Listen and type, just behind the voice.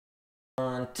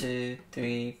1, 2,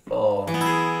 3, 4.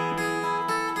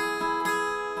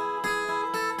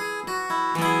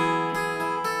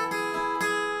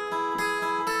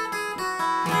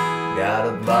 Got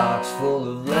a box full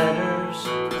of letters,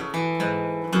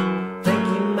 think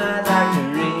you might like to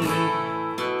read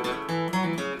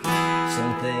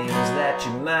some things that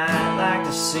you might like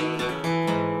to see,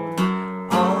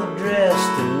 all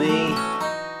addressed to me.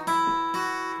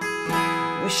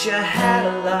 Wish I had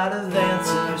a lot of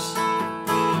answers,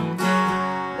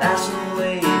 that's the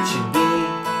way it should be.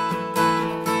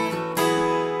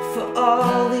 For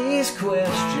all these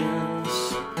questions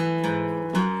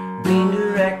being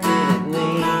directed at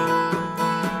me,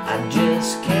 I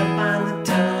just can't find the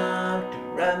time to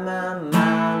write my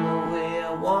mind the way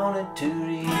I want it to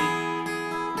read.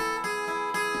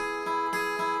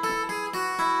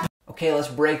 Okay, let's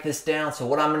break this down. So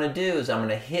what I'm going to do is I'm going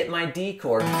to hit my D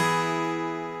chord,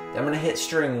 then I'm going to hit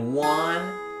string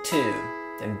 1, 2,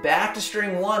 then back to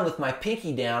string 1 with my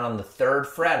pinky down on the 3rd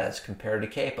fret as compared to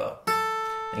capo.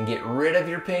 Then get rid of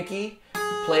your pinky,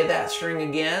 play that string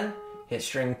again, hit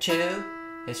string 2,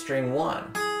 hit string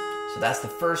 1. So that's the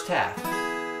first half.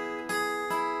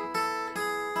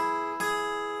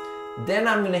 Then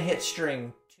I'm going to hit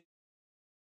string